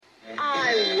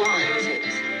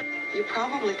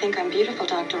probably think I'm beautiful,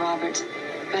 Dr. Roberts,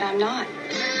 but I'm not.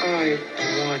 I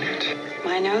want it.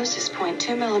 My nose is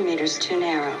 0.2 millimeters too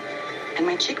narrow, and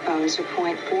my cheekbones are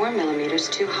 0.4 millimeters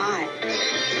too high.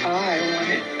 I want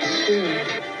it too.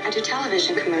 I do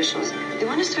television commercials. They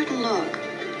want a certain look.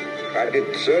 I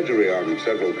did surgery on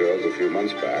several girls a few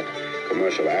months back,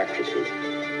 commercial actresses,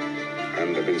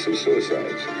 and there have been some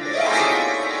suicides.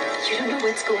 You don't know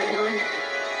what's going on.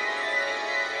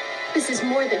 This is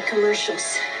more than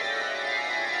commercials.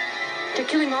 They're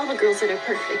killing all the girls that are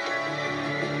perfect.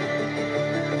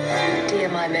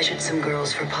 DMI measured some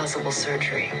girls for possible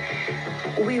surgery.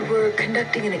 We were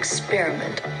conducting an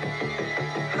experiment.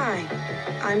 Hi,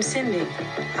 I'm Cindy.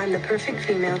 I'm the perfect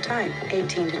female type,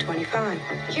 18 to 25.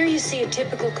 Here you see a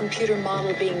typical computer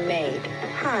model being made.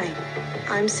 Hi,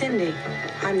 I'm Cindy.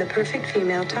 I'm the perfect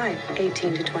female type,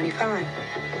 18 to 25.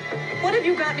 What have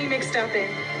you got me mixed up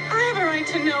in? I have a right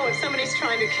to know if somebody's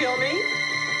trying to kill me.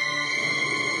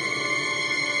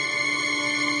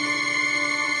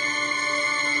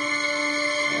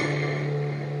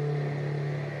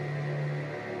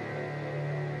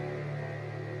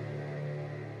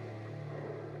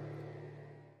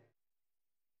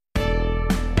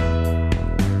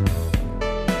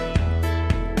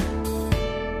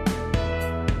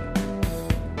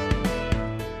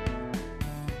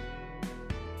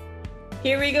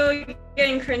 Here we go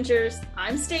again, cringers.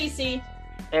 I'm Stacy.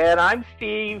 And I'm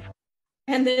Steve.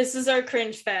 And this is our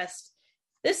Cringe Fest.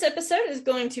 This episode is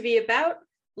going to be about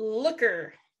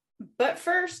Looker. But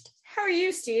first, how are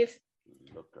you, Steve?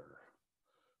 Looker.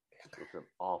 It's an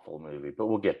awful movie, but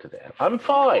we'll get to that. I'm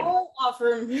fine. All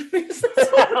awful movies.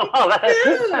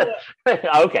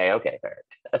 Okay, fair.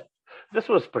 This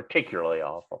was particularly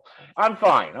awful. I'm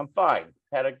fine.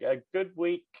 Had a good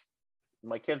week.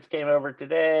 My kids came over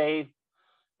today.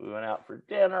 We went out for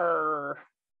dinner,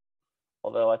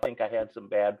 although I think I had some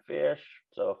bad fish.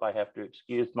 So if I have to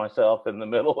excuse myself in the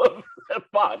middle of the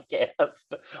podcast,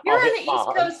 you're on the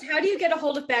East Coast. How do you get a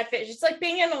hold of bad fish? It's like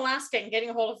being in Alaska and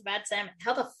getting a hold of bad salmon.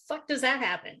 How the fuck does that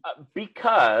happen?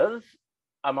 Because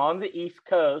I'm on the East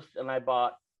Coast and I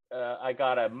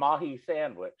got a mahi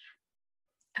sandwich.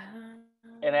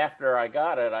 And after I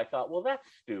got it, I thought, well, that's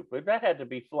stupid. That had to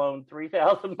be flown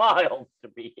 3,000 miles to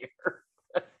be here.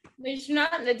 At least you're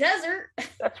not in the desert.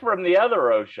 That's from the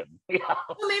other ocean. Yeah.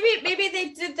 Well, maybe they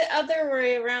did the other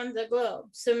way around the globe.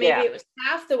 So maybe it was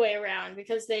half the way around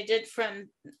because they did from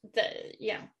the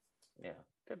Yeah,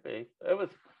 could be. It was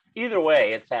either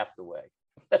way. It's half the way.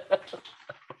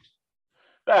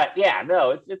 But yeah,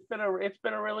 no, it's been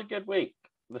a really good week.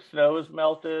 The snow has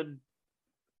melted.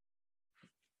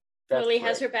 Lily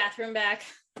has her bathroom back.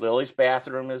 Lily's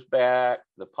bathroom is back.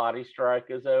 The potty strike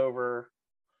is over.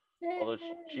 Although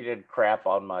she did crap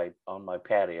on my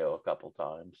patio a couple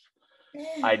times.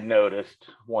 I noticed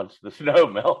once the snow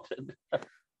melted.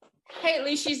 Hey, at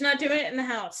least she's not doing it in the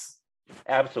house.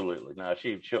 Absolutely. No,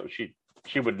 she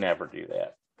would never do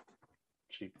that.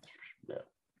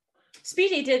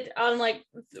 Speedy did on like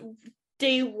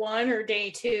day 1 or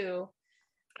day 2.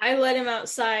 I let him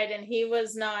outside and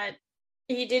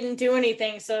he didn't do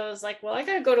anything. So I was like, well, I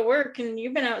got to go to work and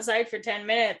you've been outside for 10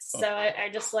 minutes. So I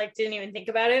just didn't even think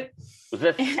about it. Was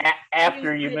this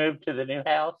after you moved to the new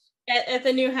house? At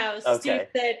the new house. Okay. Steve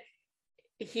said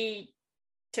he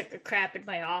took a crap in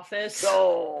my office.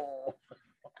 Oh.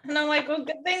 And I'm like, well,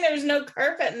 good thing there's no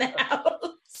carpet in the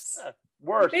house.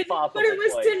 Worst possible But it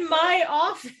was place. in my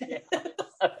office.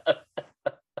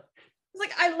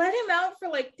 Like, I let him out for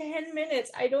like 10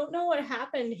 minutes. I don't know what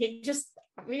happened. He just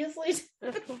obviously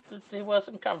he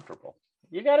wasn't comfortable.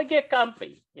 You got to get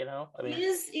comfy, I mean,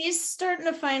 he's starting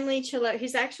to finally chill out.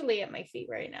 He's actually at my feet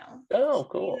right now. Oh,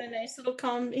 cool. He's a nice little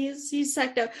calm. He's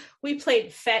sucked up. We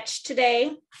played fetch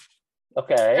today.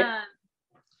 Okay.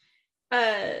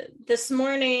 This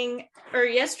morning or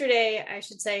yesterday, I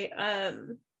should say.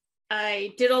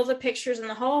 I did all the pictures in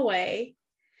the hallway.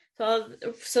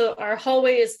 So our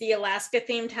hallway is the Alaska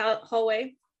themed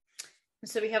hallway.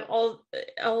 So we have all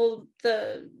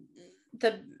the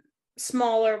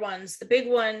smaller ones. The big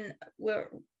one,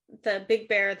 the big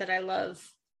bear that I love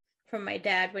from my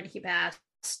dad when he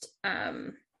passed,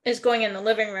 is going in the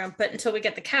living room. But until we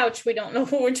get the couch, we don't know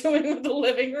what we're doing with the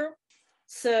living room.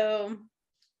 So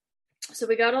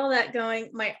we got all that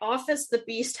going. My office, the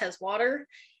beast, has water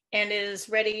and is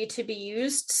ready to be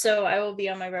used. So I will be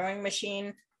on my rowing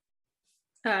machine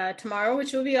tomorrow,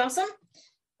 which will be awesome.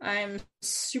 I'm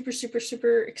super, super,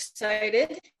 super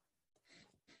excited.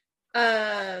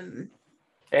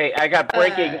 Hey, I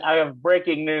have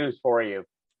breaking news for you.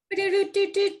 Breaking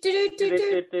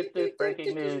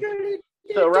news.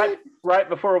 So right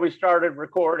before we started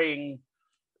recording,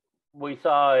 we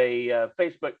saw a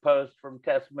Facebook post from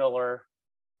Tess Miller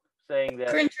saying that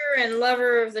Cringer and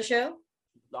lover of the show.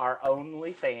 our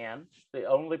only fan, the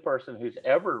only person who's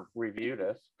ever reviewed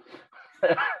us,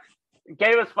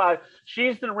 gave us 5.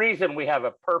 She's the reason we have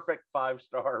a perfect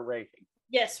 5-star rating.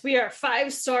 Yes, we are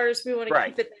 5 stars. We want to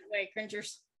keep it that way,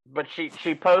 Cringers. But she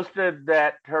posted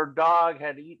that her dog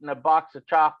had eaten a box of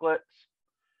chocolates.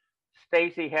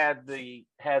 Stacy had the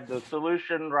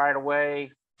solution right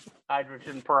away,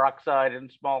 hydrogen peroxide in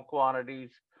small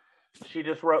quantities. She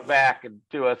just wrote back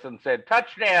to us and said,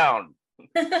 "Touchdown."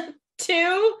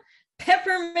 2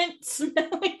 peppermint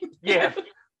smelling. Yes,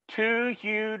 2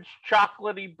 huge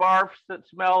chocolatey barfs that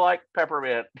smell like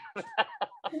peppermint.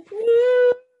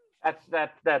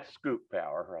 That's scoop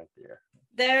power right there.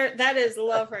 That is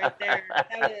love right there.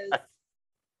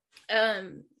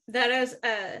 That is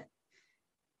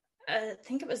I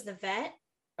think it was the vet,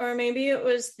 or maybe it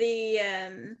was the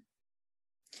I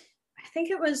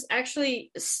think it was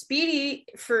actually Speedy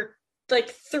for like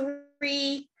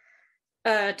 3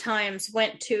 times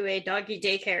went to a doggy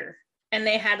daycare, and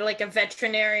they had like a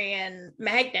veterinarian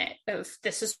magnet of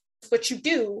this is what you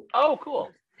do. Oh,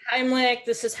 cool. Heimlich,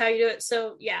 this is how you do it.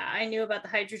 So yeah, I knew about the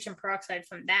hydrogen peroxide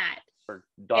from that. For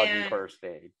doggy first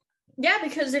aid. Yeah,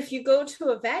 because if you go to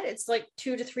a vet, it's like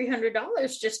 $200 to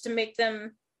 $300 just to make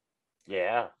them.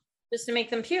 Yeah. Just to make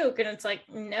them puke, and it's like,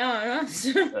 no, I'm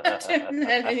not doing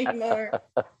that anymore.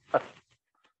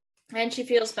 And she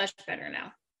feels much better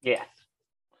now. Yes.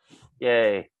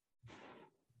 Yay.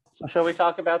 So shall we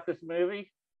talk about this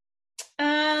movie?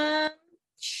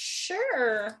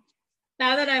 Sure.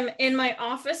 Now that I'm in my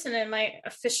office and in my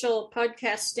official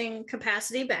podcasting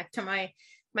capacity, back to my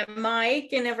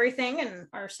mic and everything, and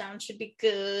our sound should be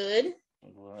good.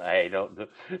 Well, I don't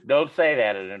say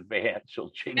that in advance.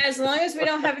 You'll change. As long as we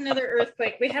don't have another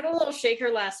earthquake. We had a little shaker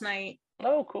last night.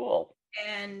 Oh, cool.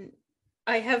 And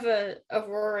I have a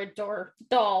Aurora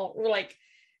doll like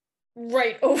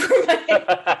right over my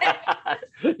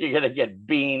head. You're gonna get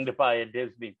beamed by a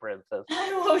Disney princess.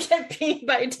 I will get beamed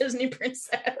by a Disney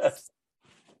princess.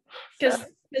 Because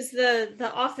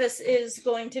the office is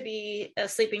going to be a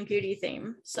Sleeping Beauty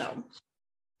theme. So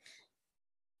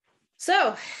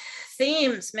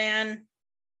themes, man.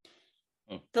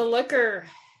 The Looker.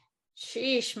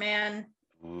 Sheesh, man.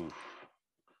 Oof.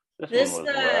 This one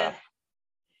was rough.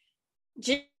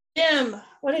 Jim,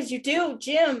 what did you do,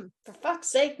 Jim? For fuck's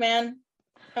sake, man.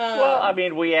 Well, I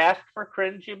mean, we asked for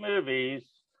cringy movies.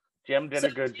 Jim did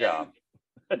a good job.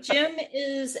 Jim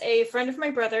is a friend of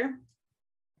my brother,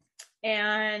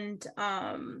 and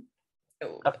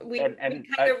we kind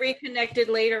of reconnected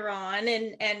later on,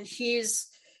 and he's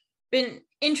been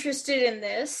interested in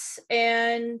this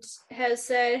and has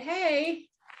said, hey,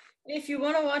 if you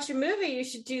want to watch a movie, you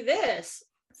should do this.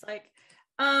 It's like,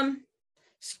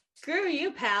 screw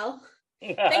you, pal.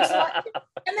 Thanks a lot.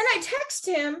 And then I text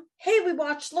him, hey, we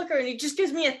watched Looker, and he just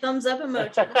gives me a thumbs up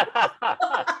emoji.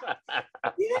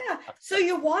 Yeah. So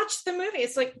you watched the movie.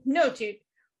 It's like, no, dude,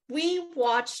 we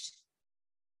watched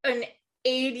an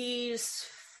 80s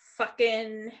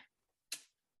fucking,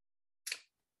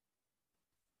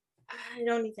 I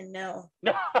don't even know.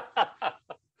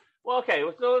 Well, okay,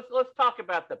 so let's talk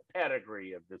about the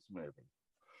pedigree of this movie.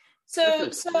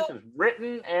 This is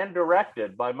written and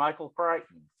directed by Michael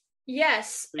Crichton.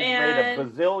 Yes, He's made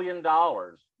 $1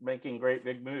 bazillion making great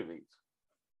big movies.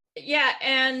 Yeah,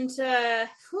 and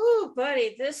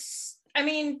buddy, this, I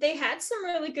mean, they had some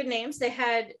really good names. They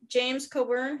had James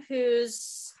Coburn,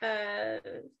 who's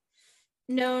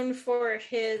known for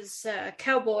his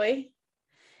cowboy,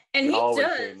 and he always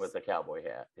does came with a cowboy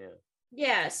hat. Yeah.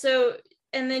 Yeah. So,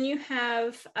 and then you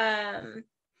have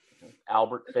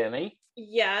Albert Finney.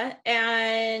 Yeah,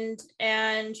 and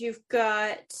you've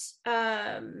got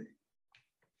come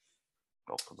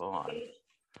on.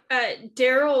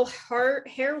 Daryl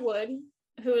Harewood,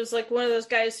 who is like one of those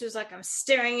guys who's like, I'm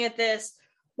staring at this.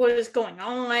 What is going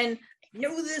on? I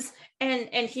know this,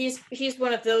 and he's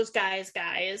one of those guys.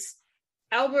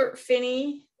 Albert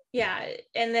Finney, yeah,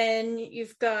 and then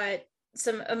you've got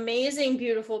some amazing,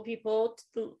 beautiful people,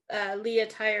 Leah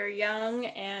Tyler Young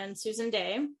and Susan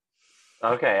Day.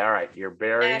 Okay, all right. You're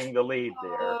burying the lead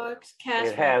there.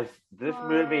 This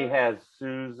movie has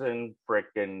Susan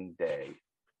frickin' Day.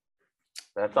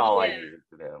 That's all I needed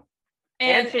to know.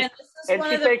 And she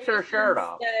takes her shirt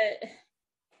off.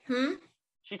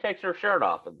 She takes her shirt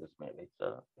off in this movie.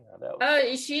 So that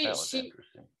was interesting.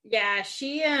 Yeah,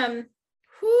 she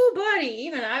whoo, buddy.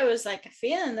 Even I was like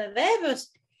feeling the vibes.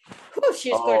 Whoo,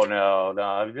 she's gorgeous. Oh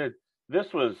no.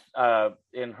 This was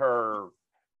in her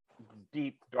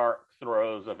deep dark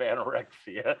throes of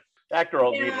anorexia. That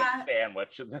girl needed a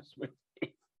sandwich in this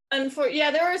movie.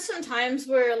 Yeah, there were some times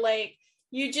where like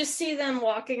you just see them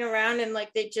walking around and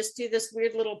like they just do this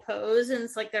weird little pose, and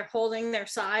it's like they're holding their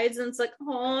sides, and it's like,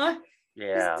 oh,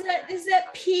 Yeah. Is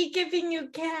that pee giving you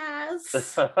gas?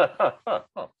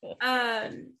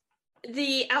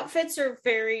 The outfits are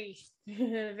very,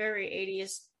 very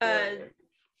 80s.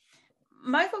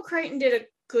 Michael Crichton did a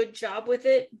good job with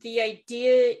it. The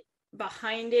idea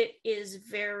behind it is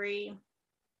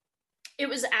it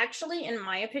was actually, in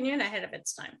my opinion, ahead of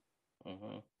its time.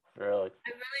 Mm-hmm. Really?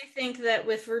 I really think that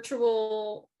with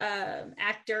virtual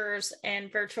actors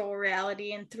and virtual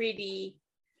reality and 3D,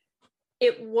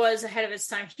 it was ahead of its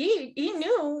time. He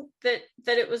knew that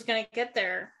it was going to get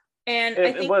there. And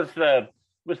I think it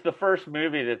was the first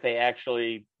movie that they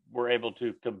actually were able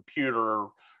to computer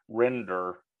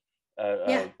render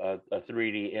a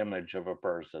 3D image of a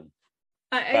person.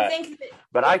 I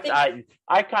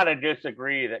kind of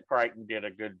disagree that Crichton did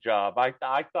a good job. I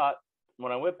thought,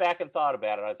 when I went back and thought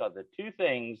about it, I thought the two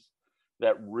things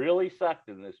that really sucked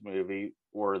in this movie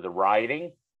were the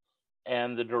writing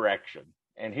and the direction.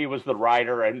 And he was the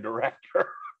writer and director.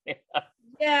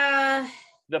 Yeah.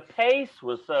 The pace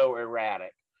was so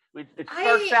erratic. It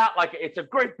starts out like it's a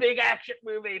great big action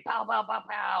movie, pow, pow, pow,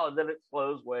 pow, and then it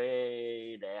slows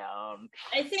way down.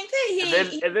 I think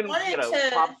that and then wanted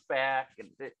to pops back, and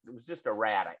it was just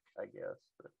erratic, I guess.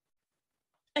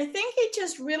 I think he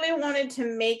just really wanted to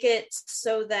make it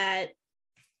so that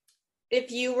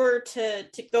if you were to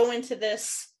go into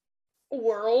this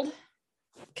world,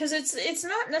 because it's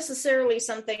not necessarily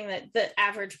something that the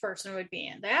average person would be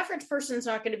in. The average person's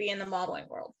not going to be in the modeling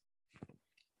world.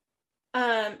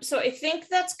 So I think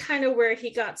that's kind of where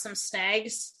he got some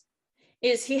snags,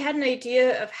 is he had an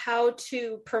idea of how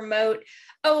to promote,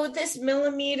 this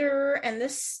millimeter and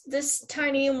this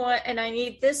tiny one, and I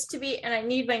need this to be, and I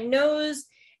need my nose.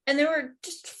 And they were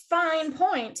just fine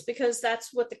points because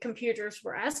that's what the computers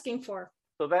were asking for.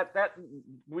 So that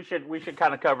we should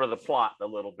kind of cover the plot a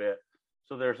little bit.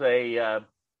 So there's a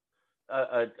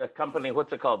company,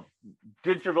 what's it called?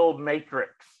 Digital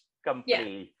Matrix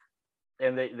company. Yeah.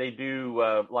 And they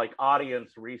do like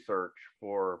audience research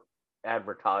for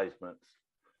advertisements.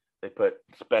 They put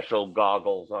special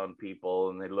goggles on people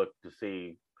and they look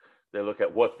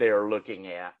at what they're looking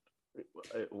at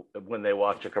when they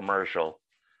watch a commercial.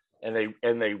 And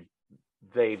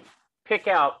they pick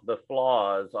out the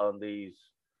flaws on these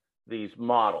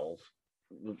models.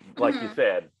 Like you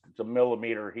said, it's a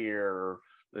millimeter here,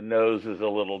 the nose is a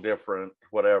little different,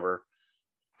 whatever.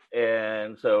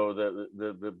 And so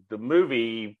the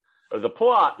movie, or the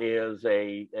plot, is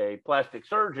a plastic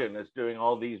surgeon is doing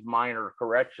all these minor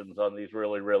corrections on these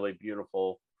really, really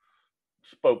beautiful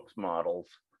spokes models.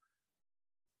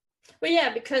 Well,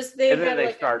 yeah, because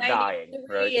they start dying,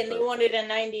 right? And they wanted a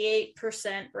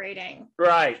 98% rating.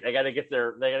 Right, they got to get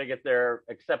their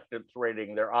acceptance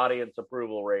rating, their audience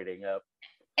approval rating up.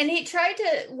 And he tried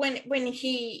to when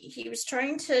he was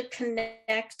trying to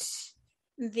connect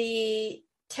the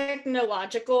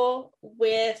technological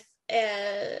with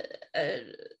a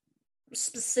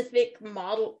specific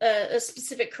model, a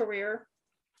specific career.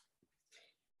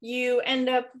 You end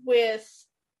up with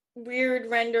weird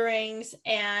renderings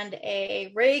and a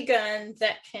ray gun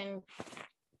that can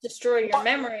destroy your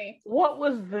memory. What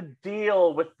was the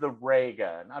deal with the ray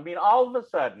gun? I mean, all of a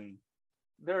sudden,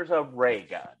 there's a ray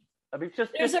gun. I mean,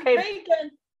 ray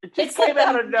gun. It just came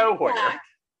out of nowhere.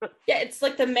 Yeah, it's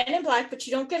like the Men in Black, but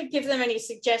you don't get to give them any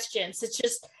suggestions. It's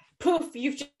just poof,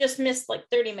 you've just missed like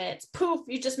 30 minutes. Poof,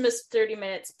 you just missed 30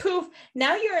 minutes. Poof,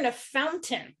 now you're in a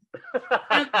fountain.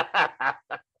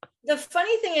 The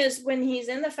funny thing is, when he's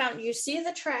in the fountain, you see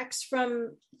the tracks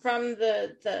from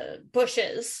the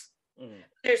bushes. Mm.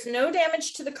 There's no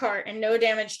damage to the cart and no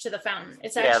damage to the fountain.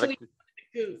 It's actually the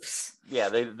goofs. Yeah,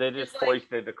 they just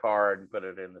hoisted the car and put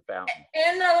it in the fountain.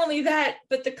 And not only that,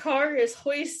 but the car is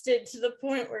hoisted to the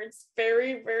point where it's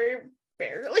very, very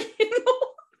barely.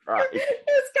 Right.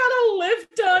 It's got a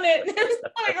lift on it. It's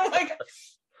like, oh my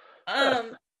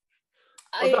god.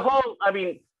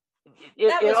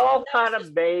 It all kind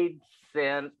of made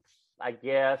sense, I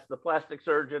guess. The plastic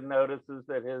surgeon notices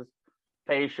that his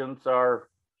patients are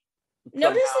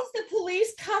notices the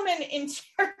police come and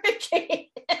interrogate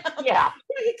him. Yeah.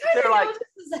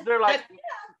 They're like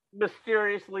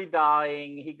mysteriously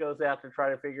dying. He goes out to try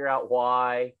to figure out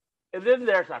why. And then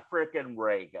there's a freaking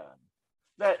ray gun.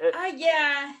 That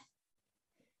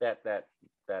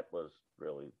was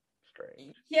really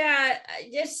strange. Yeah,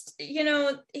 just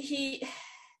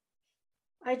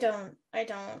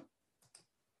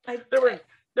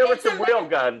there were some real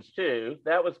guns too.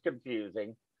 That was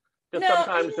confusing. Because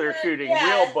sometimes they're shooting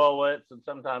real bullets, and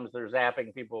sometimes they're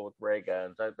zapping people with ray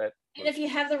guns. And if you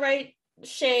have the right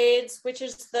shades, which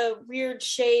is the weird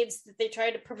shades that they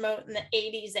tried to promote in the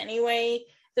 80s anyway,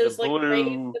 those the like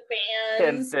blue, the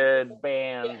bands, tinted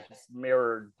bands,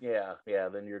 mirrored,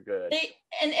 then you're good.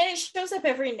 And it shows up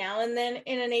every now and then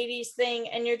in an 80s thing,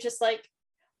 and you're just like,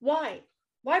 why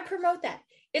promote that?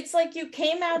 It's like you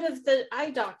came out of the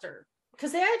eye doctor,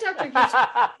 because the eye doctor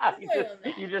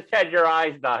you just had your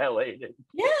eyes dilated.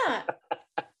 Yeah.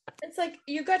 It's like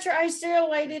you got your eyes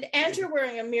dilated and you're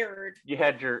wearing a mirrored. You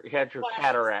had your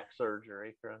cataract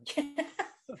surgery. Right?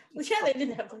 Yeah, they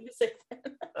didn't have music then.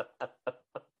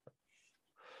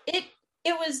 It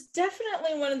was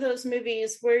definitely one of those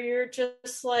movies where you're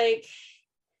just like,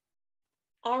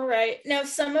 all right. Now,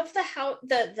 some of the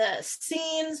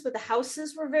scenes with the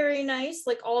houses were very nice.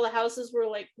 Like all the houses were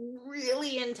like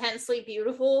really intensely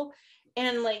beautiful,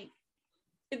 and like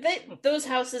those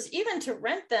houses, even to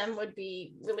rent them, would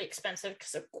be really expensive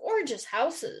because they're gorgeous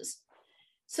houses.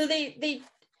 So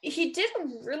he did a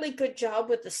really good job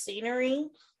with the scenery.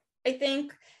 I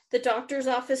think the doctor's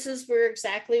offices were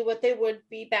exactly what they would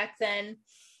be back then.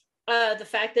 The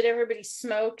fact that everybody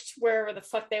smoked wherever the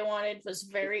fuck they wanted was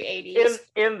very 80s.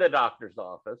 In the doctor's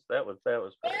office, that was great.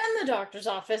 In the doctor's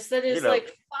office, that is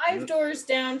like 5 doors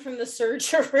down from the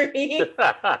surgery.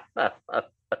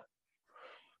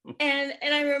 And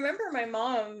I remember my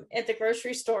mom at the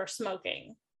grocery store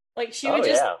smoking. Like she would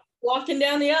just walking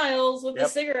down the aisles with a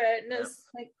cigarette, and it's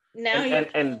like now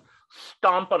and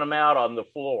stomping them out on the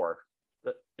floor.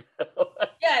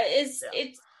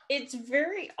 It's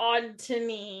very odd to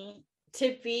me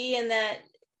to be in that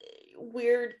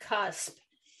weird cusp,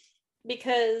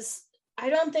 because I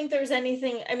don't think there's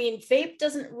anything. I mean, vape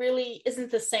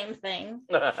isn't the same thing.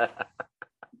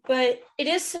 But it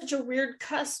is such a weird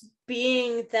cusp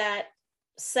being that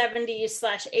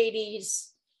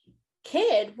 70s/80s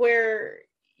kid where,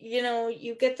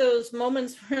 you get those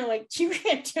moments where like,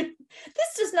 this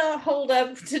does not hold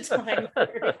up to time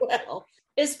very well.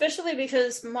 Especially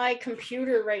because my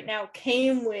computer right now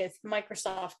came with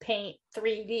Microsoft Paint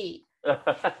 3D.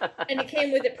 And it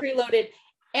came with it preloaded.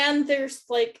 And there's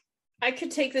like, I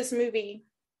could take this movie.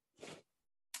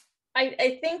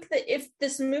 I think that if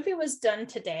this movie was done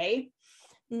today,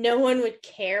 no one would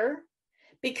care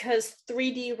because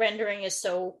 3D rendering is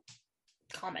so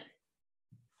common.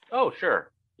 Oh,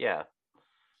 sure. Yeah.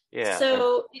 Yeah.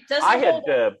 So it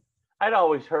doesn't I'd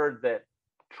always heard that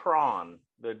Tron,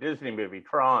 the Disney movie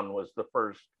Tron, was the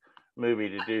first movie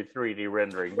to do 3D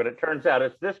rendering, but it turns out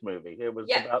it's this movie. It was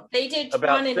they did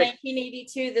Tron in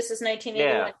 1982. This is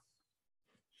 1981. Yeah.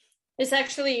 It's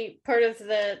actually part of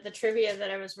the trivia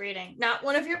that I was reading. Not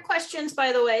one of your questions,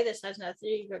 by the way. This has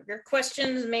nothing. Your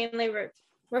questions mainly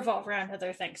revolve around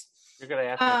other things. You're going to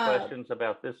ask me questions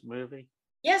about this movie?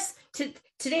 Yes.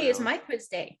 Today is my quiz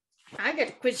day. I get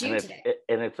to quiz you today.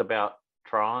 And it's about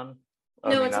Tron?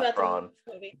 No, it's about Tron.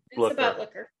 The movie. It's about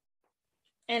liquor.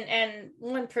 And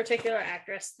one particular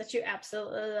actress that you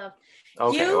absolutely love.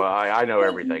 Okay, I know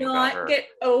everything about her. Get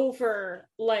over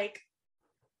like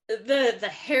the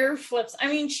hair flips. I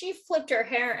mean, she flipped her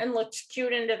hair and looked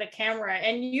cute into the camera,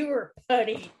 and you were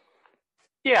putty.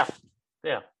 Yeah.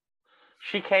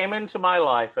 She came into my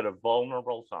life at a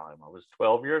vulnerable time. I was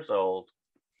 12 years old.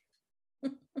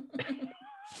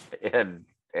 and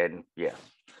yes,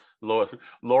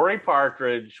 Lori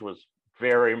Partridge was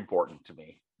very important to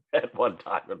me at one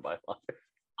time in my life.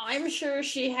 I'm sure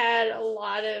she had a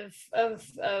lot of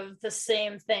the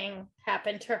same thing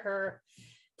happen to her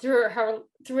throughout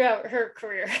her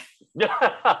career. Yeah,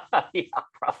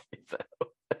 probably so.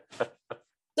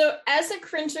 So as a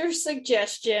cringer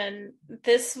suggestion,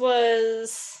 this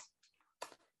was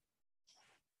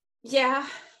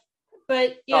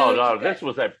but this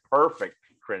was a perfect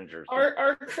cringer.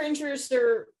 Our cringers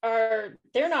are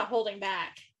they're not holding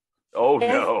back. Oh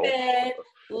no.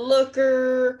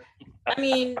 Looker. I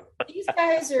mean, these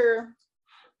guys are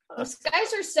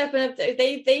stepping up.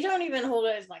 They don't even hold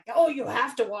it as like, oh, you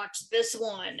have to watch this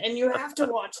one and you have to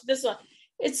watch this one.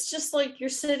 It's just like you're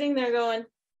sitting there going,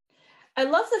 I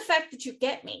love the fact that you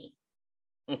get me.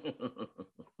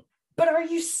 But are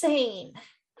you sane?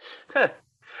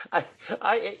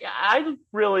 I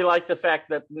really like the fact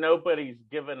that nobody's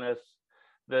given us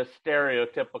the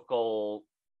stereotypical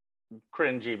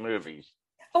cringy movies.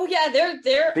 Oh yeah,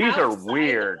 they're these are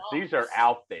weird. These are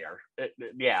out there.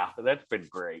 That's been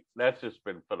great. That's just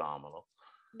been phenomenal.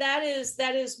 That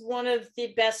is one of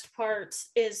the best parts.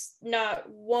 Is not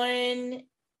one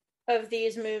of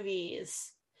these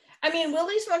movies. I mean,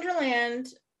 Willy's Wonderland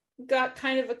got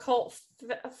kind of a cult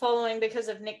following because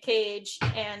of Nick Cage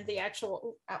and the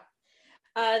actual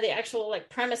the actual like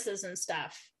premises and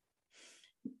stuff.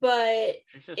 But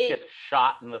you just get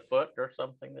shot in the foot or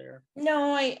something there.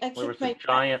 No, I keep my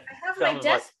giant. I have my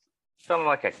desk. Sounded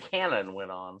like a cannon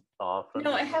went off.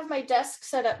 No, I have my desk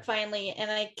set up finally,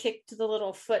 and I kicked the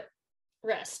little foot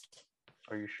rest.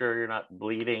 Are you sure you're not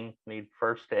bleeding? Need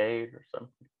first aid or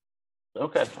something?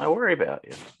 Okay, I worry about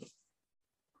you.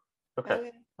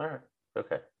 Okay. All right.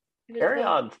 Okay. Carry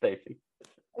on, Stacy.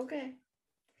 Okay.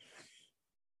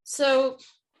 So,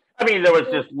 I mean, there was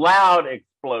this loud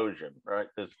explosion, right?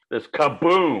 This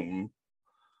kaboom.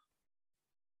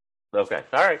 Okay.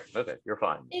 All right. Okay. You're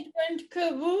fine. It went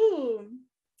kaboom.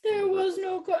 There was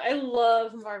no. I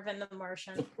love Marvin the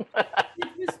Martian.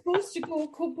 It was supposed to go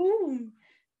kaboom.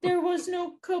 There was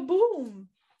no kaboom.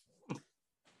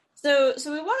 So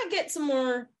we want to get some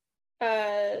more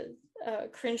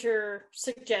Cringer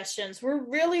suggestions. We're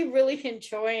really, really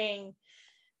enjoying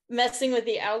messing with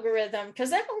the algorithm,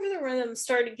 because that algorithm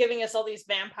started giving us all these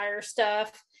vampire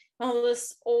stuff, all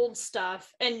this old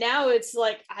stuff, and now it's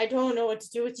like, I don't know what to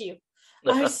do with you.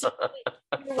 I see,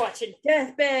 you're watching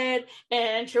Deathbed,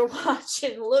 and you're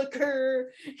watching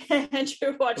Looker, and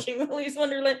you're watching Willy's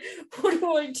Wonderland. What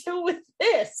do I do with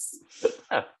this?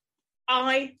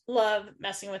 I love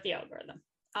messing with the algorithm.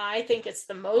 I think it's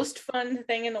the most fun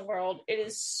thing in the world. It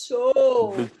is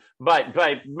so...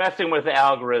 By messing with the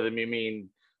algorithm, you mean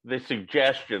the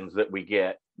suggestions that we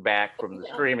get back from the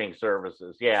streaming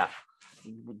services. Yeah,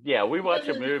 we watch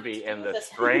a movie and the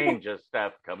strangest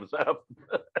stuff comes up.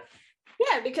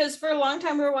 Yeah, because for a long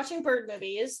time we were watching bird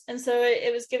movies, and so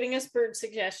it was giving us bird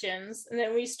suggestions, and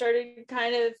then we started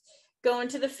kind of going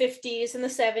to the 50s and the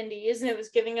 70s, and it was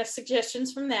giving us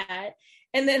suggestions from that,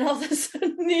 and then all of a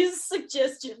sudden these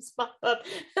suggestions pop up,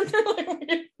 and they're like, we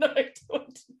have no idea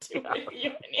what to do with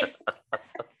you anymore.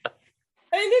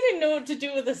 I didn't know what to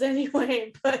do with this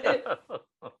anyway, but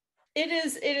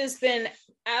it has been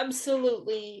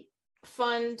absolutely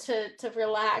fun to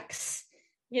relax.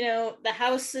 You know, the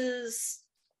house is,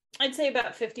 I'd say,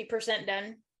 about 50%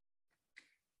 done.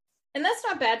 And that's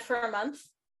not bad for a month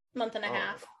and a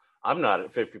half. I'm not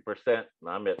at 50%.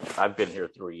 I've been here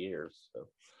 3 years. So.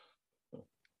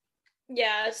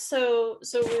 Yeah, so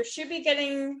we should be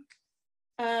getting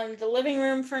the living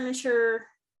room furniture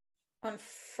on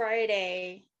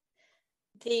Friday.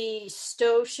 The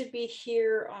stove should be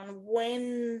here on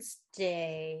Wednesday.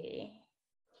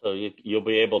 So you'll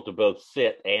be able to both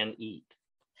sit and eat.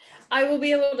 I will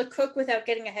be able to cook without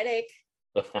getting a headache.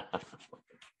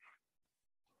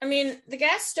 I mean, the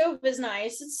gas stove is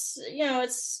nice. It's, you know,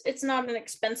 it's not an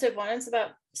expensive one. It's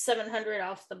about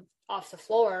 $700 off the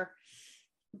floor,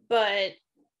 but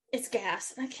it's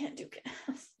gas, and I can't do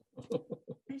gas.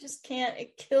 I just can't.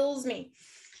 It kills me.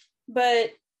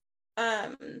 But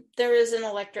there is an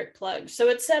electric plug, so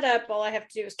it's set up. All I have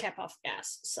to do is cap off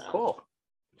gas. So cool.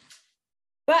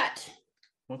 But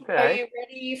okay, are you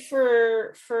ready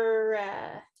for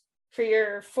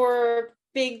your 4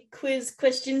 big quiz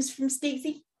questions from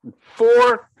Stacy?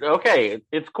 4. Okay,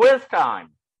 it's quiz time.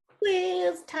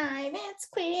 Quiz time. It's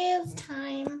quiz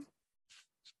time.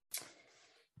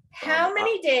 How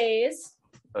many days?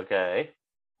 Okay.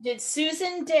 Did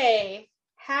Susan Day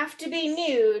have to be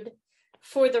nude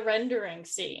for the rendering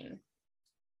scene?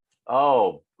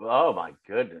 Oh my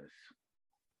goodness.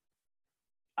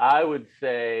 I would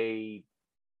say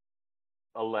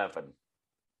 11.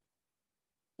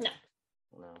 No.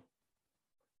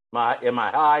 Am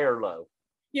I high or low?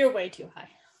 You're way too high.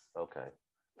 Okay.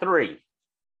 3.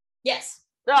 Yes.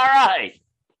 All right.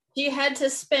 She had to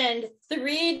spend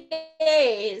 3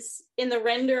 days in the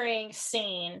rendering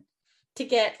scene to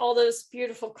get all those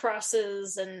beautiful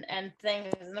crosses and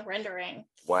things in the rendering.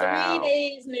 Wow. 3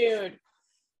 days nude.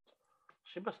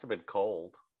 She must have been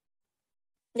cold.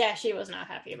 Yeah, she was not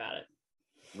happy about it.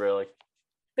 Really?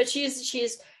 But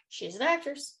she's an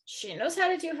actress. She knows how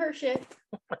to do her shit.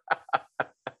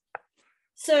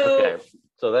 So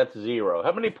that's 0.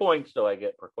 How many points do I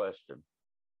get per question?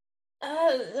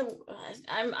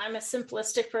 I'm a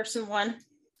simplistic person. 1.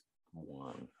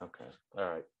 1. Okay. All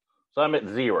right. So I'm at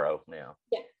 0 now.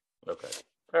 Yeah. Okay.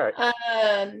 All right.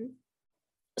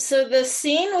 So the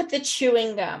scene with the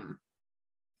chewing gum.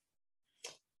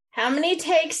 How many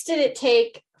takes did it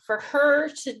take for her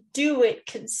to do it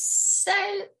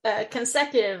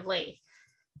consecutively?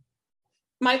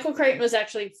 Michael Crichton was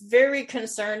actually very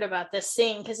concerned about this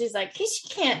scene because he's like, she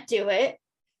can't do it.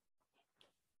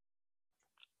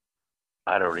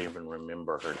 I don't even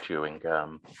remember her chewing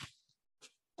gum.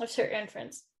 What's her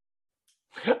entrance?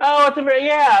 Oh, at the very,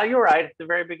 yeah, you're right. At the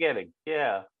very beginning.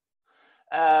 Yeah.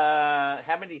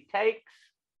 How many takes?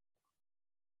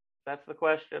 That's the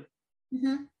question.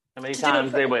 Mm-hmm. How many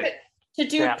times they went to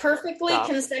do perfectly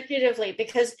consecutively,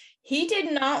 because he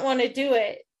did not want to do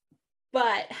it.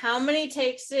 But how many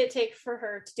takes did it take for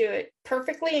her to do it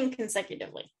perfectly and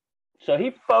consecutively? So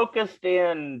he focused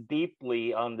in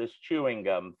deeply on this chewing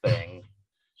gum thing,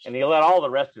 and he let all the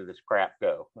rest of this crap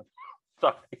go.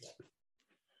 Sorry.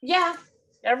 Yeah.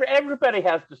 Everybody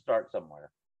has to start somewhere.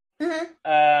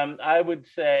 Mm-hmm. I would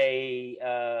say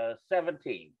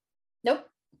 17. Nope.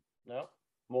 No?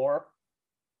 More?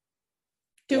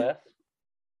 2. Less?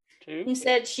 2? He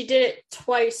said she did it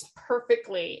twice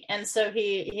perfectly, and so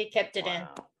he kept it in.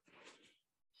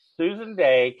 Susan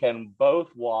Day can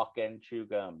both walk and chew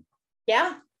gum.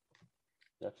 Yeah.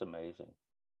 That's amazing.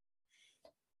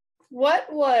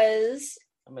 What was,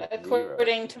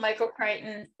 according to Michael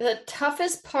Crichton, the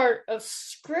toughest part of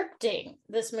scripting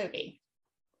this movie?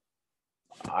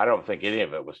 I don't think any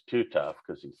of it was too tough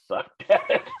because he sucked at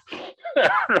it. Oh,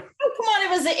 come on, it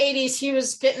was the 80s. He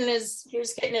was getting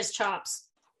his chops.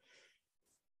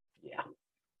 Yeah.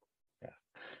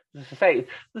 This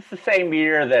is the same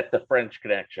year that The French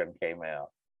Connection came out.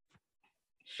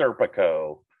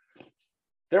 Serpico.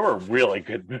 There were really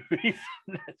good movies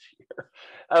this year.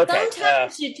 Okay.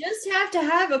 Sometimes you just have to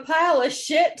have a pile of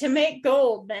shit to make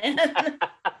gold, man.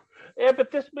 Yeah,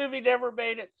 but this movie never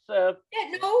made it. Yeah,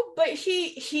 no, but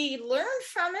he learned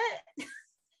from it,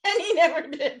 and he never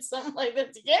did something like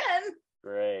this again.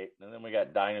 Great. And then we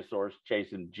got dinosaurs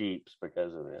chasing Jeeps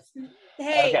because of this.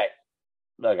 Hey, okay.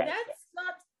 That's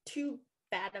not too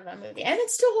bad of a movie, and it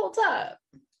still holds up.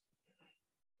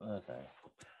 Okay.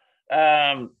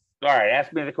 All right,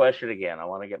 ask me the question again. I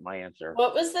want to get my answer.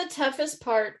 What was the toughest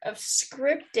part of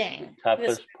scripting?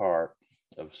 Toughest part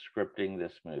of scripting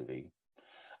this movie?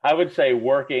 I would say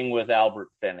working with Albert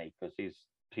Finney, because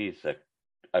he's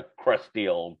a crusty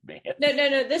old man.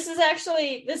 No. This is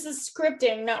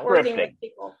scripting, not working with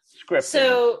people.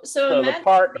 Scripting. So the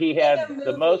part he had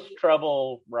the most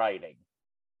trouble writing.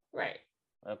 Right.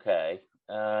 Okay.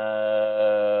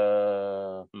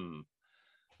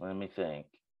 Let me think.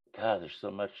 God, there's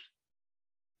so much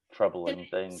troubling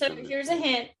things. So here's a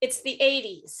hint. It's the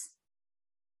 80s.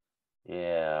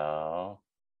 Yeah.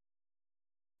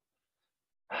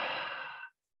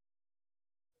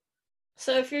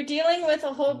 So if you're dealing with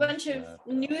a whole bunch of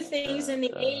new things in the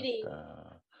 80s,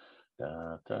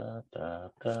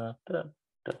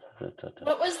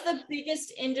 what was the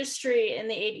biggest industry in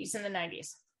the 80s and the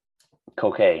 90s?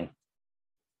 Cocaine.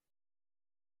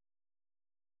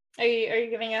 Are you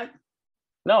giving up?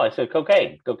 No, I said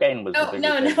cocaine. Cocaine was the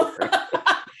biggest industry.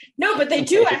 No, but they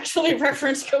do actually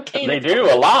reference cocaine. They do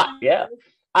a lot, yeah.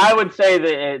 I would say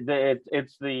that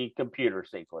it's the computer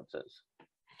sequences.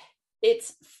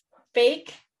 It's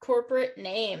fake corporate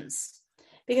names.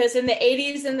 Because in the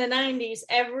 80s and the 90s,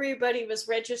 everybody was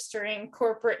registering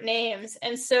corporate names.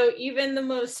 And so even the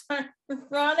most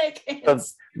ironic...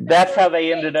 That's how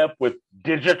they ended up with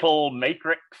Digital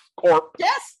Matrix Corp.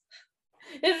 Yes!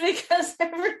 It's because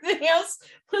everything else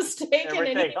was taken and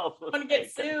he didn't want to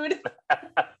get sued.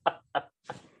 Okay.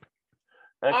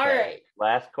 All right.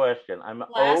 Last question. I'm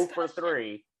 0 for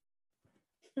 3.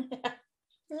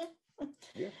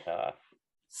 You're tough.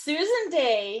 Susan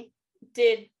Day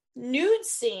did nude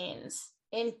scenes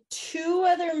in 2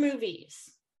 other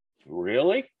movies.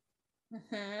 Really?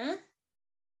 Mm-hmm.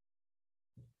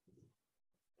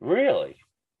 Really?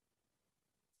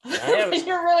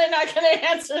 You're really not going to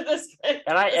answer this.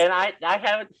 And I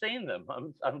haven't seen them.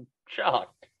 I'm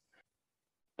shocked.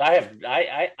 I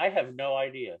have no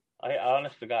idea. I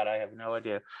honest to God, I have no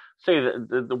idea. See,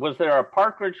 was there a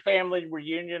Partridge Family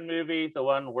reunion movie? The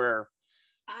one where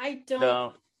I don't.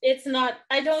 No. It's not.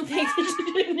 I don't think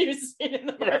she did a new scene in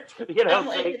the Partridge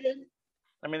Family.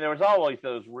 I mean, there was always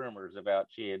those rumors about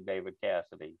she and David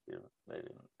Cassidy.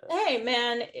 Hey,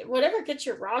 man, whatever gets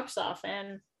your rocks off,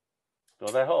 and.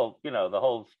 Well, the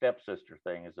whole stepsister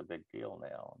thing is a big deal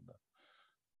now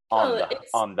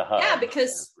on the hub. Yeah,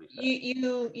 because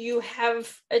you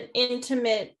have an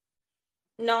intimate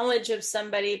knowledge of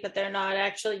somebody, but they're not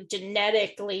actually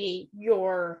genetically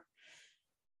your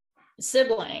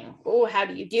sibling. Oh, how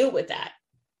do you deal with that?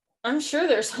 I'm sure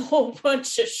there's a whole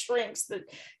bunch of shrinks that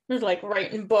are like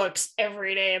writing books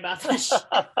every day about that shit.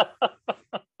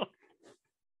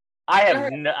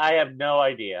 I have no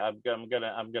idea. I'm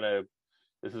gonna.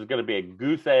 This is gonna be a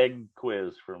goose egg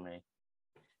quiz for me.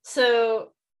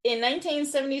 So in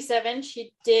 1977,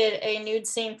 she did a nude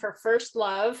scene for First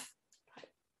Love.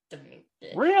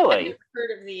 Really? I've never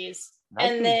heard of these.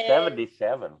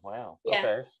 1977. Wow. Yeah.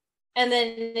 Okay. And then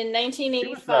in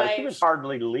 1985, she was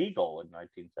hardly legal in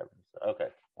 1977. Okay.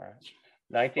 All right.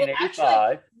 1985.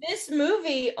 Well, actually, this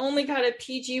movie only got a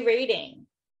PG rating,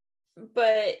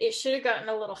 but it should have gotten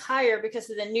a little higher because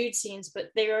of the nude scenes,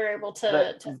 but they were able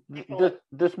to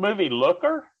This movie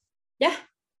Looker? Yeah.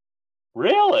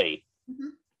 Really? Mm-hmm.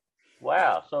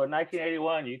 Wow. So in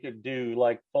 1981, you could do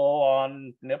like full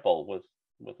on nipple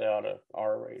without a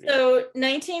R rating. So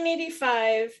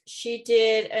 1985, she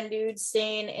did a nude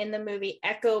scene in the movie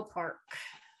Echo Park.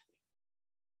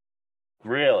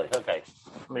 Really? Okay.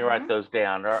 Let me write those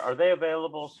down. Are they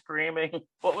available streaming?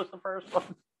 What was the first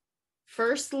one?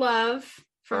 First Love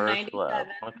from First 97. Love.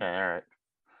 Okay, all right.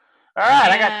 All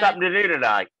right, I got something to do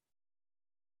tonight.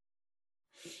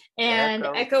 And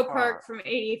Echo Park from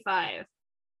 85.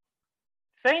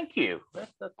 Thank you. That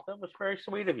was very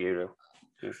sweet of you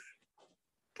to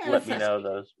let me know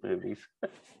those movies.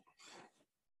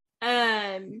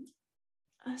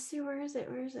 Let's see, where is it?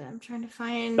 I'm trying to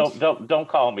find. Don't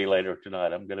call me later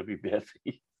tonight. I'm gonna be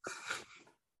busy.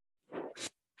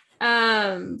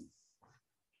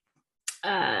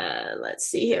 Let's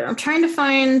see here. I'm trying to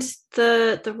find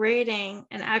the rating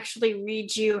and actually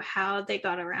read you how they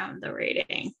got around the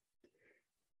rating.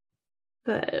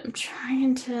 But I'm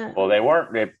trying to. Well, it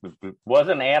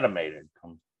wasn't animated.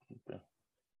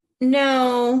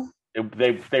 No.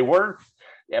 They weren't.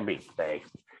 I mean,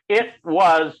 it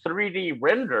was 3D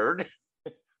rendered.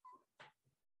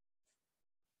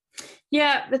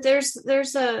 Yeah, but there's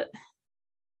a.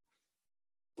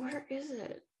 Where is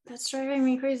it? That's driving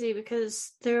me crazy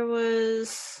because there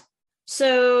was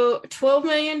 $12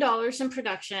 million in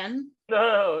production.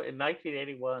 No, in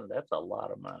 1981, that's a lot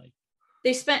of money.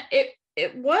 They spent it.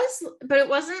 It was, but it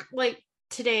wasn't like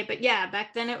today. But yeah,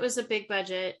 back then it was a big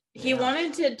budget. Yeah. He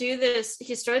wanted to do this.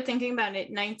 He started thinking about it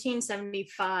in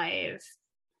 1975.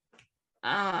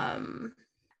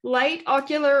 Light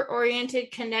ocular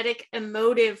oriented kinetic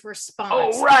emotive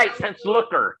response. Oh, right. That's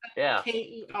Looker. Yeah.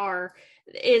 KER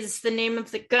is the name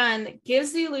of the gun that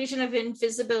gives the illusion of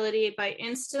invisibility by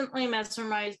instantly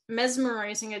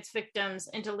mesmerizing its victims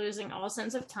into losing all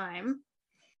sense of time.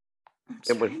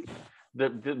 It was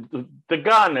the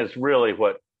gun is really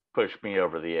what pushed me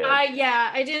over the edge.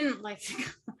 I didn't like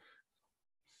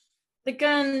the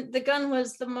gun. The gun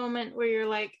was the moment where you're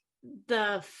like,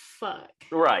 the fuck?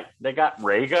 Right. They got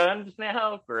ray guns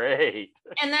now? Great.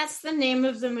 And that's the name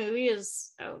of the movie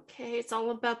is, okay, it's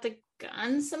all about the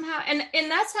gun somehow. And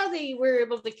that's how they were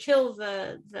able to kill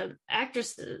the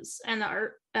actresses and the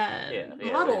art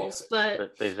models.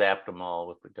 But they zapped them all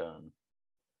with the gun.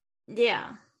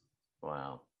 Yeah.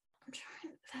 Wow.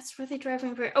 That's where they drive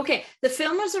me. Okay, the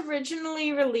film was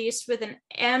originally released with an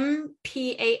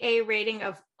MPAA rating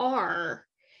of R,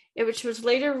 which was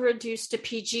later reduced to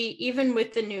PG, even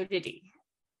with the nudity.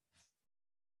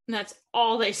 And that's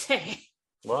all they say.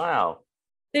 Wow.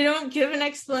 They don't give an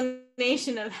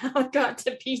explanation of how it got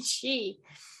to PG.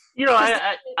 You know,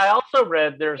 I also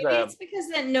read it's because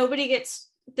then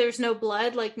there's no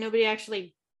blood, like nobody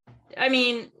actually, I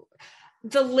mean,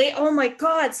 oh my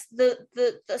God, the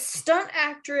stunt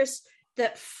actress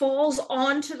that falls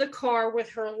onto the car with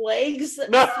her legs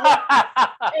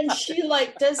and she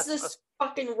like does this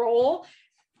fucking roll.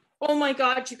 Oh my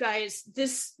God, you guys,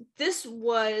 this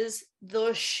was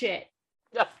the shit.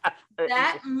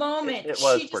 That moment, it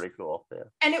was pretty cool. Yeah.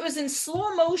 And it was in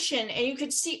slow motion, and you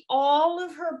could see all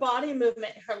of her body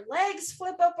movement. Her legs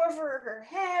flip up over her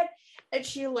head, and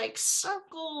she like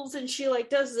circles, and she like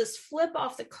does this flip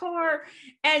off the car,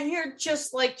 and you're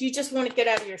just like, you just want to get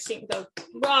out of your seat and go,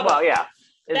 bravo. Well, yeah.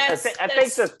 I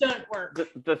think stunt work.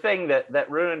 The thing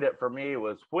that ruined it for me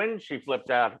was when she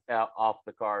flipped out off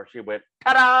the car, she went,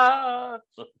 ta-da!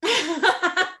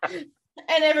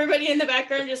 And everybody in the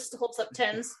background just holds up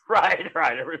tens. Right.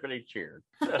 Everybody cheered.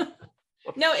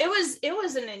 No, it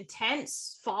was an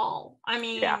intense fall. I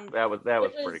mean, yeah, that was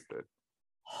pretty good.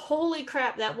 Holy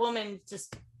crap, that woman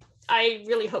just, I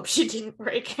really hope she didn't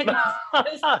break it. Wow,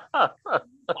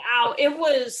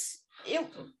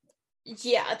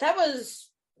 that was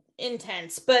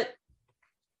intense. But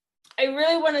I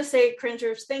really want to say,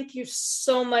 Cringers, thank you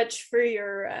so much for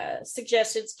your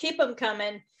suggestions. Keep them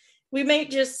coming. We may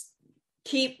just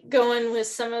keep going with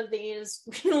some of these.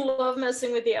 We love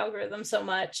messing with the algorithm so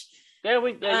much. Yeah,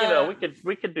 we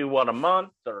could do one a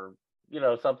month or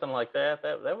something like that.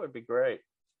 That would be great.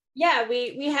 Yeah,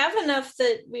 we have enough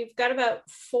that we've got about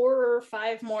 4 or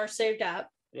 5 more saved up.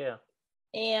 Yeah.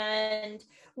 And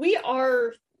we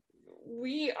are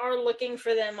looking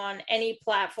for them on any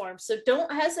platform. So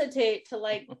don't hesitate to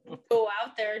like go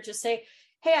out there and just say,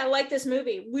 hey, I like this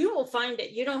movie. We will find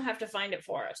it. You don't have to find it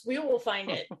for us. We will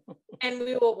find it and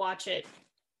we will watch it.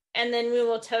 And then we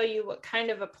will tell you what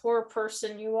kind of a poor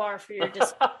person you are for your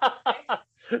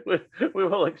disappointment. We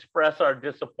will express our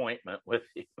disappointment with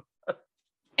you.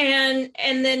 and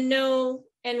then know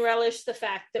and relish the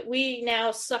fact that we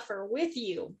now suffer with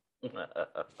you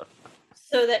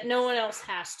so that no one else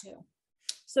has to.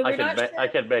 So I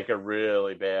could make a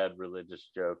really bad religious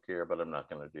joke here, but I'm not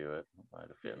going to do it. It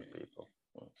might offend people.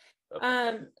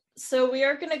 Okay. So we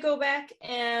are going to go back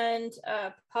and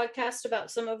podcast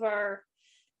about some of our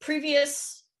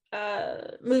previous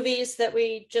movies that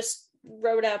we just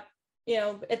wrote up,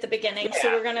 at the beginning. Yeah.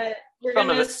 So we're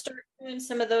gonna start doing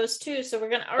some of those too. So we're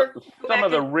gonna some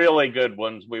of the really good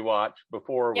ones we watched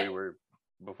before we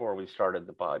started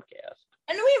the podcast,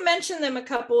 and we mentioned them a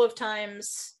couple of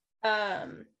times.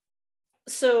 So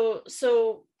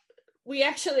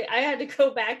I had to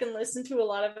go back and listen to a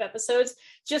lot of episodes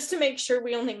just to make sure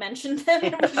we only mentioned them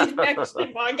and we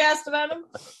actually podcast about them.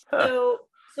 So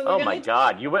oh my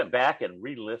God, you went back and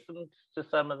re-listened to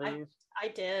some of these? I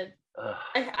did.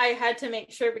 I had to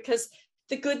make sure because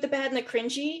the good, the bad, and the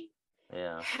cringy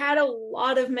had a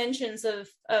lot of mentions of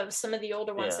some of the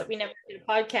older ones that we never did a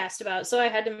podcast about. So I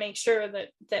had to make sure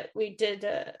that we did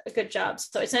a good job.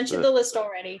 So I sent you the list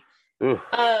already.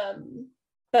 But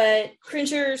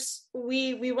cringers,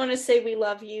 we want to say we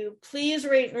love you. Please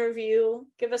rate and review.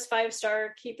 Give us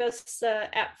 5-star. Keep us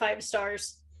at 5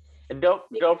 stars. And don't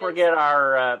forget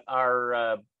our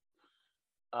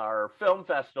film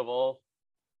festival.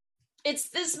 It's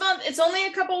this month. It's only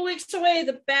a couple of weeks away.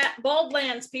 The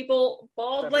Baldlands, people.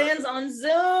 Baldlands on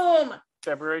Zoom.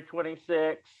 February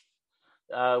 26th.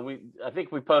 I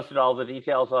think we posted all the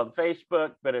details on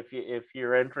Facebook, but if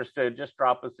you're interested, just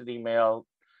drop us an email,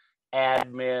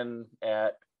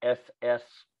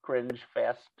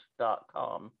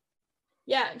 admin@sscringefest.com.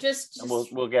 Yeah, just and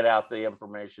we'll get out the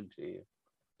information to you.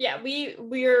 Yeah,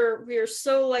 we're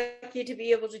so lucky to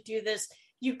be able to do this.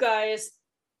 You guys,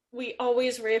 we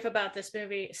always rave about this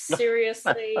movie.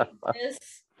 Seriously,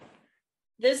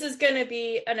 this is going to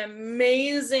be an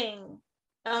amazing.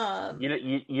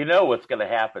 You know what's going to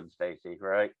happen, Stacey,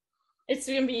 right? It's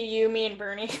going to be you, me, and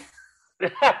Bernie. No.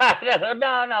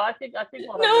 I think no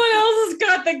one else has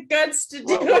got the guts to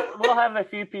do it. We'll have a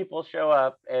few people show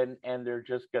up, and they're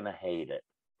just going to hate it.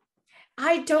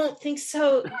 I don't think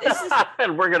so.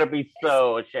 And we're going to be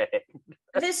so ashamed.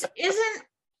 This isn't.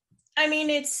 I mean,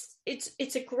 it's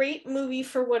a great movie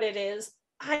for what it is.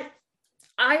 I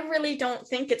really don't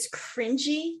think it's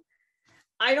cringy.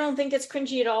 I don't think it's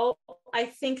cringy at all. I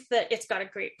think that it's got a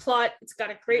great plot. It's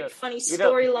got a great funny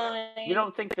storyline. You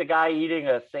don't think the guy eating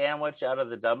a sandwich out of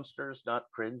the dumpster is not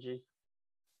cringy?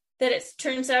 That it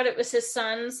turns out it was his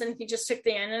son's and he just took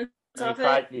the onions off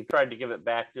it. He tried to give it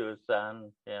back to his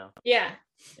son. Yeah.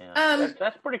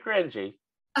 That's pretty cringy.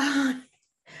 And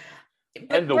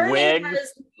the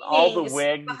wigs, all the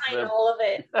wigs behind all of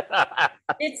it.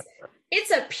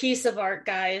 It's a piece of art,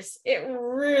 guys. It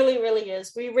really, really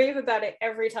is. We rave about it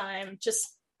every time.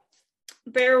 Just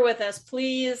bear with us,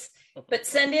 please. But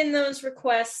send in those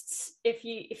requests if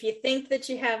you think that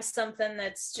you have something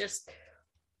that's just,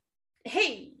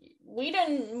 hey, we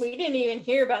didn't even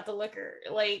hear about the liquor.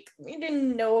 Like, we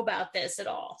didn't know about this at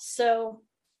all. So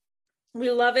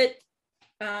we love it.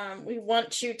 We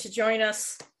want you to join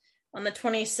us on the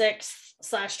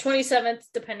 26th/27th,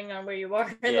 depending on where you are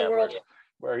in the world.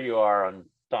 Where you are on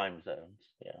time zones.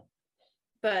 Yeah.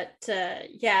 But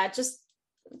just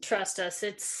trust us.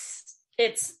 It's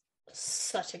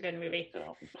such a good movie.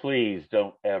 Please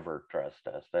don't ever trust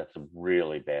us. That's some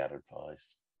really bad advice.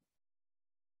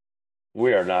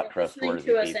 We are not trustworthy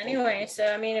to us anyway. So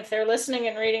I mean, if they're listening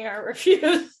and reading our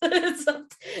reviews, that's on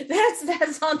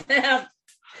them.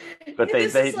 But they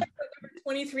is like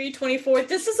 23, 24.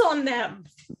 This is on them.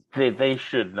 They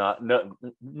should not.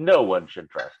 No one should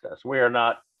trust us. We are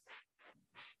not.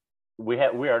 We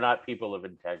are not people of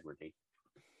integrity.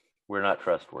 We're not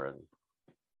trustworthy.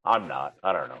 I'm not.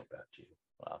 I don't know about you.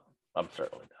 Well, I'm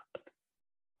certainly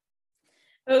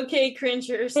not. Okay,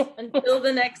 cringers. Until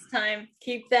the next time,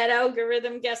 keep that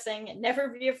algorithm guessing and never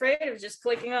be afraid of just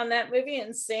clicking on that movie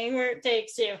and seeing where it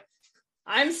takes you.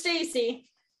 I'm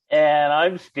Stacey. And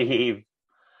I'm Steve.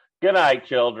 Good night,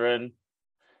 children.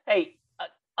 Hey,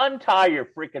 untie your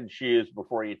freaking shoes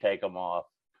before you take them off.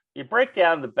 You break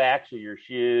down the backs of your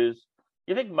shoes.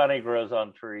 You think money grows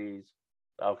on trees?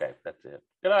 Okay, that's it.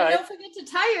 Good night. And don't forget to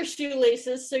tie your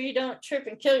shoelaces so you don't trip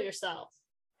and kill yourself.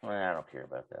 Well, I don't care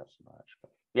about that so much.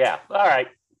 But yeah, all right.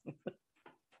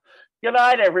 Good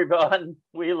night, everyone.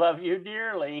 We love you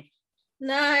dearly.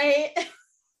 Night.